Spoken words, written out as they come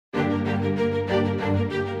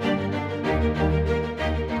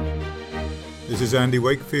This is Andy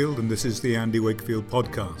Wakefield, and this is the Andy Wakefield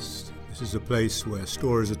Podcast. This is a place where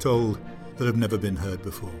stories are told that have never been heard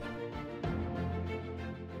before.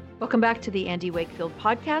 Welcome back to the Andy Wakefield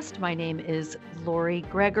Podcast. My name is Lori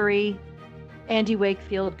Gregory. Andy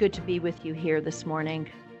Wakefield, good to be with you here this morning.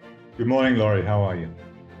 Good morning, Lori. How are you?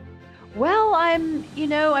 Well, I'm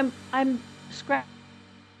scratching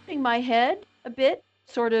my head a bit,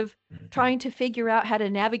 sort of trying to figure out how to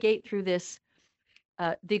navigate through this,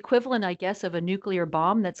 the equivalent, I guess, of a nuclear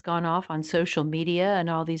bomb that's gone off on social media and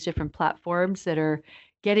all these different platforms that are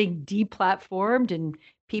getting deplatformed, and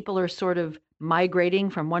people are sort of migrating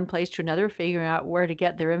from one place to another, figuring out where to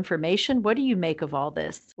get their information. What do you make of all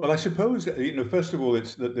this? Well, I suppose, first of all,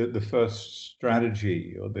 it's the first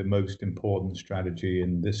strategy, or the most important strategy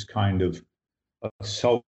in this kind of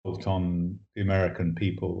assault on the American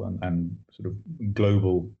people and sort of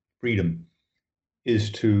global freedom, is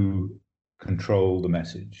to control the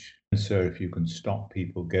message. And so if you can stop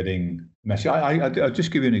people getting message, I'll just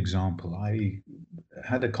give you an example. I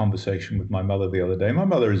had a conversation with my mother the other day. My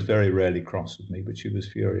mother is very rarely cross with me, but she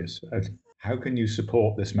was furious. How can you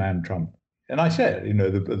support this man, Trump? And I said,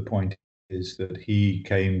 the point is that he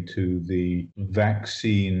came to the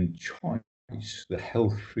vaccine choice, the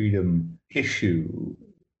health freedom issue,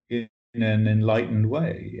 in an enlightened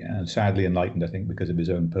way, and sadly enlightened, I think, because of his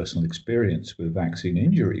own personal experience with vaccine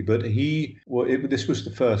injury. But this was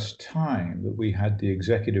the first time that we had the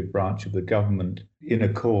executive branch of the government in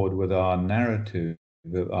accord with our narrative,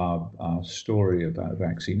 our story about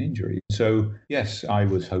vaccine injury. So, yes, I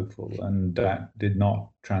was hopeful, and that did not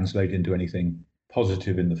translate into anything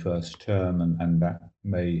positive in the first term, and that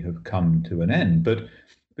may have come to an end. But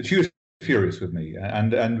she was furious with me,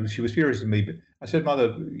 and she was furious with me. But I said,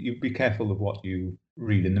 Mother, you be careful of what you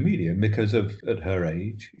read in the media, because at her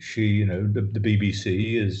age, she, the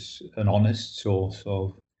BBC is an honest source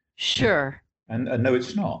of. Sure. And no,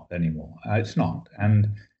 it's not anymore. It's not. And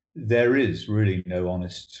there is really no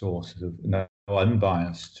honest source no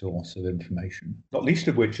unbiased source of information, not least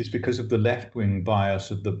of which is because of the left-wing bias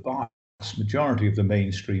of the vast majority of the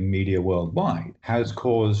mainstream media worldwide has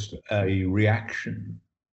caused a reaction.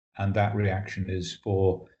 And that reaction is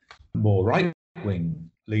for more right-wing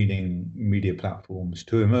leaning media platforms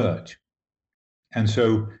to emerge. And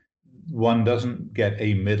so one doesn't get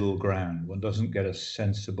a middle ground. One doesn't get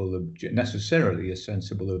necessarily a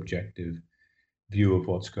sensible, objective view of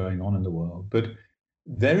what's going on in the world. But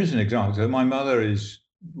there is an example. So my mother is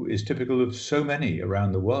typical of so many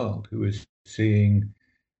around the world who is seeing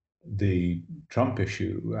the Trump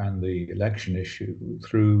issue and the election issue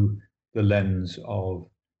through the lens of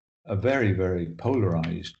a very, very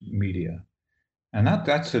polarized media. And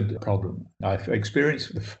that's a problem. I've experienced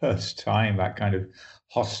for the first time that kind of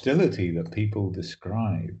hostility that people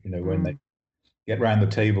describe, when they get round the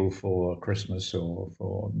table for Christmas or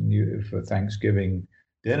for Thanksgiving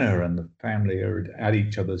dinner, and the family are at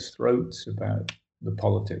each other's throats about the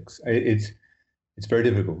politics. It's very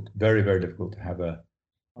difficult, very, very difficult to have a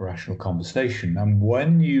rational conversation. And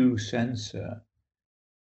when you censor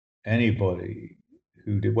anybody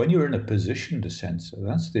when you're in a position to censor,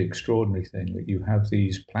 that's the extraordinary thing, that you have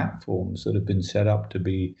these platforms that have been set up to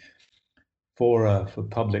be for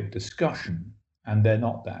public discussion, and they're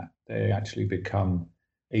not that. They actually become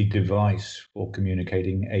a device for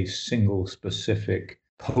communicating a single specific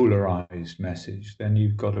polarized message. Then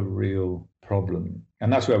you've got a real problem.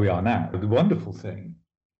 And that's where we are now. The wonderful thing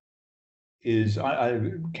is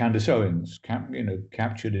Candace Owens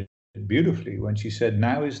captured it beautifully when she said,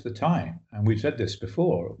 now is the time. And we've said this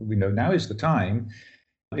before, we know now is the time,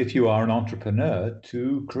 if you are an entrepreneur,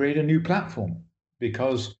 to create a new platform,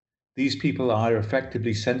 because these people are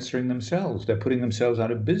effectively censoring themselves. They're putting themselves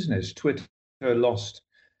out of business. Twitter lost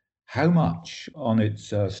how much on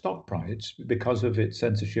its stock price because of its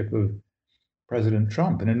censorship of President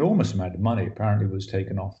Trump? An enormous amount of money apparently was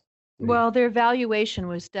taken off. Well, their valuation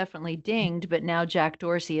was definitely dinged, but now Jack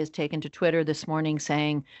Dorsey has taken to Twitter this morning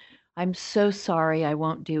saying, I'm so sorry, I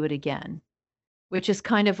won't do it again, which is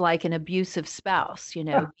kind of like an abusive spouse,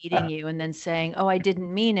 beating you and then saying, oh, I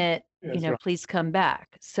didn't mean it, right. Please come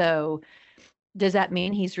back. So does that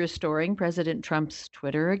mean he's restoring President Trump's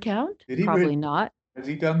Twitter account? Probably not. Has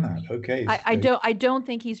he done that? Okay. I don't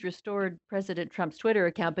think he's restored President Trump's Twitter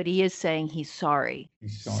account, but he is saying he's sorry.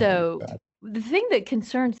 So the thing that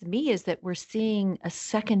concerns me is that we're seeing a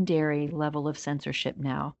secondary level of censorship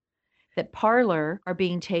now, that Parler are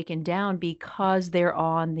being taken down because they're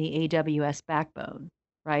on the AWS backbone,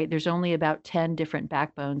 right? There's only about 10 different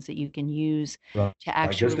backbones that you can use to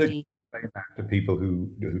actually. Just explain that to people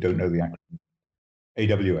who don't know the acronym.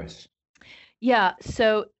 AWS. Yeah,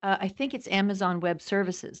 so I think it's Amazon Web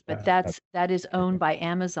Services, but That's that is owned by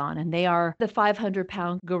Amazon, and they are the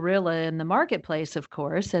 500-pound gorilla in the marketplace, of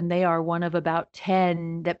course, and they are one of about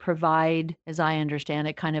 10 that provide, as I understand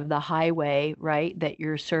it, kind of the highway, right, that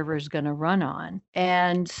your server is going to run on.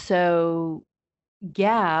 And so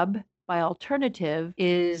Gab by Alternative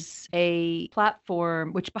is a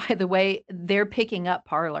platform, which, by the way, they're picking up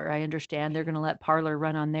Parler. I understand they're going to let Parler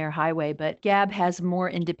run on their highway, but Gab has more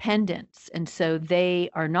independence. And so they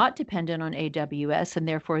are not dependent on AWS, and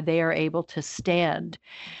therefore they are able to stand.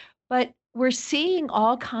 But we're seeing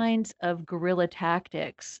all kinds of guerrilla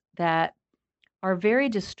tactics that are very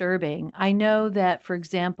disturbing. I know that, for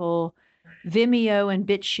example, Vimeo and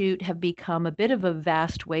BitChute have become a bit of a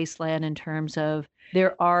vast wasteland in terms of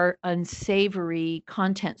there are unsavory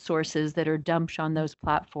content sources that are dumped on those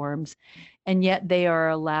platforms, and yet they are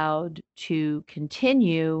allowed to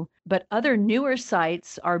continue. But other newer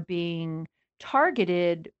sites are being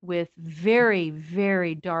targeted with very,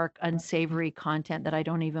 very dark, unsavory content that I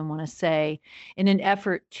don't even want to say in an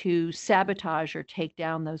effort to sabotage or take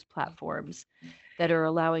down those platforms that are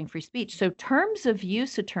allowing free speech. So terms of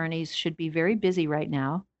use attorneys should be very busy right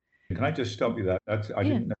now. Can I just stop you there? I Yeah.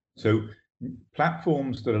 didn't know. So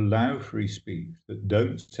platforms that allow free speech, that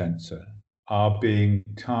don't censor, are being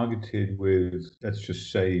targeted with, let's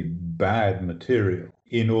just say, bad material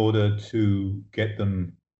in order to get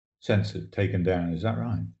them censored, taken down. Is that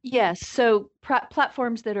right? Yes. So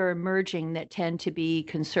platforms that are emerging that tend to be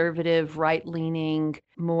conservative, right-leaning,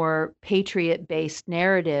 more patriot-based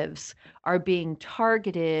narratives are being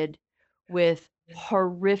targeted with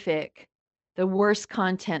horrific, the worst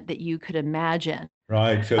content that you could imagine.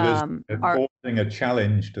 Right. So there's Are forcing a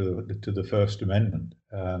challenge to the First Amendment.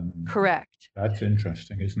 correct. That's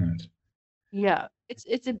interesting, isn't it? Yeah.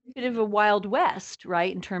 It's a bit of a wild west,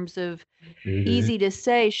 right? In terms of It is. easy to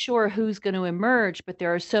say, sure, who's going to emerge, but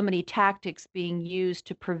there are so many tactics being used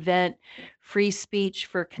to prevent free speech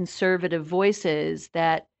for conservative voices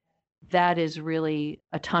that that is really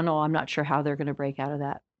a tunnel. I'm not sure how they're going to break out of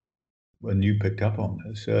that. When you picked up on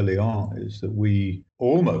this early on, is that we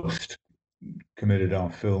almost committed our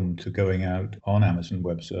film to going out on Amazon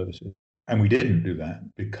Web Services. And we didn't do that,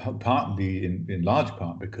 because partly in large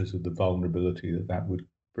part because of the vulnerability that that would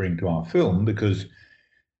bring to our film, because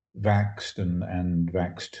Vaxxed and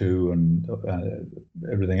Vax2 and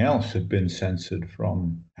everything else had been censored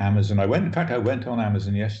from Amazon. In fact, I went on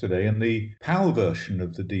Amazon yesterday, and the PAL version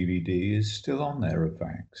of the DVD is still on there of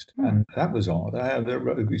Vaxxed, and that was odd.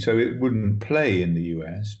 So it wouldn't play in the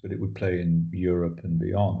US, but it would play in Europe and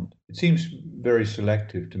beyond. It seems very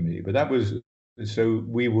selective to me, but that was so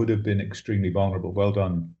we would have been extremely vulnerable. Well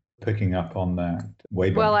done picking up on that way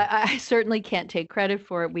back. Well, I certainly can't take credit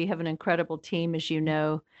for it. We have an incredible team, as you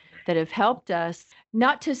know, that have helped us.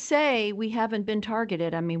 Not to say we haven't been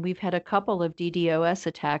targeted. I mean, we've had a couple of DDoS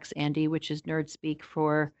attacks, Andy, which is nerd speak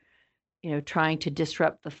for, trying to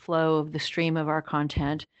disrupt the flow of the stream of our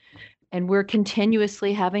content. And we're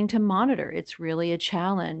continuously having to monitor. It's really a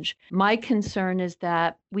challenge. My concern is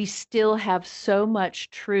that we still have so much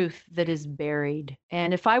truth that is buried.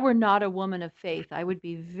 And if I were not a woman of faith, I would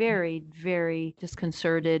be very, very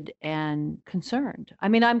disconcerted and concerned. I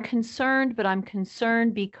mean, I'm concerned, but I'm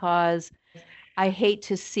concerned because I hate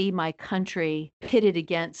to see my country pitted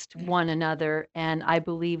against one another. And I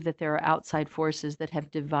believe that there are outside forces that have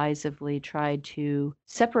divisively tried to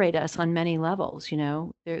separate us on many levels.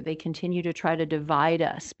 They continue to try to divide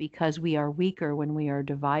us because we are weaker when we are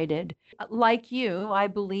divided. Like you, I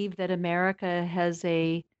believe that America has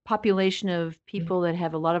a population of people that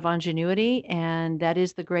have a lot of ingenuity, and that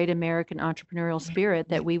is the great American entrepreneurial spirit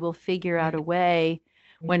that we will figure out a way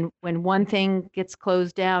when one thing gets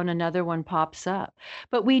closed down, another one pops up.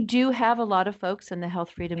 But we do have a lot of folks in the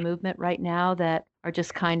health freedom movement right now that are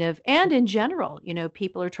just kind of, and in general,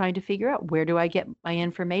 people are trying to figure out, where do I get my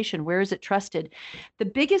information? Where is it trusted? The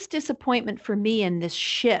biggest disappointment for me in this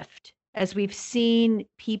shift, as we've seen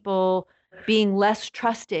people being less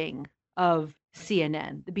trusting of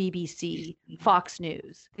CNN, the BBC, Fox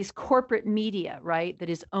News, this corporate media, right,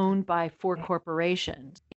 that is owned by 4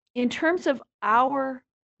 corporations. In terms of our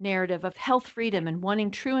narrative of health freedom and wanting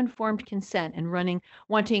true informed consent and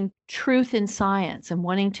wanting truth in science and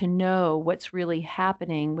wanting to know what's really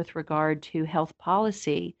happening with regard to health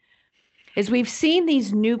policy, is we've seen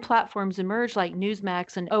these new platforms emerge like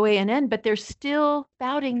Newsmax and OANN, but they're still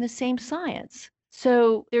spouting the same science.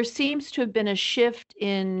 So there seems to have been a shift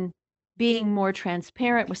in being more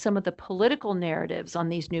transparent with some of the political narratives on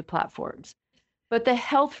these new platforms. But the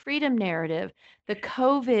health freedom narrative, the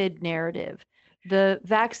COVID narrative, the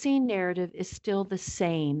vaccine narrative is still the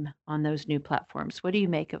same on those new platforms. What do you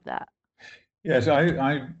make of that? Yes,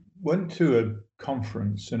 I went to a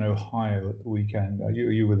conference in Ohio at the weekend.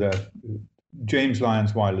 You were there. James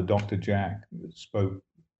Lyons Weiler, Dr. Jack spoke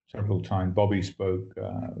several times. Bobby spoke.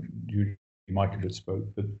 Judy Mikovits spoke.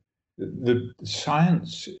 But the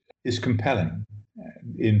science is compelling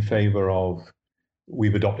in favor of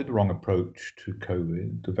we've adopted the wrong approach to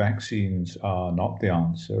COVID. The vaccines are not the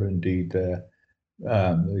answer. Indeed, they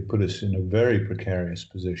put us in a very precarious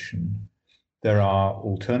position. There are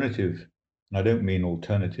alternative, and I don't mean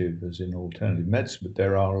alternative as in alternative medicine, but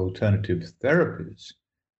there are alternative therapies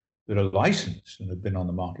that are licensed and have been on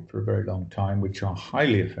the market for a very long time, which are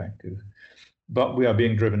highly effective. But we are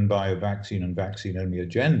being driven by a vaccine and vaccine only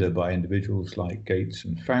agenda by individuals like Gates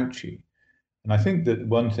and Fauci. And I think that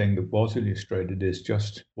one thing that was illustrated is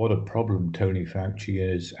just what a problem Tony Fauci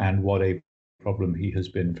is and what a problem he has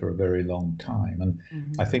been for a very long time. And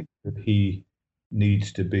I think that he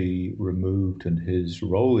needs to be removed and his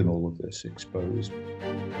role in all of this exposed.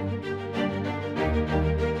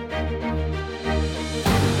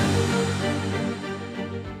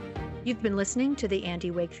 You've been listening to the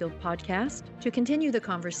Andy Wakefield podcast. To continue the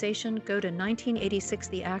conversation, go to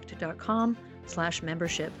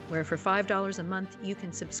 1986theact.com/membership, where for $5 a month, you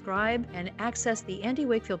can subscribe and access the Andy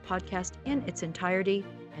Wakefield podcast in its entirety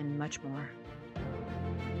and much more.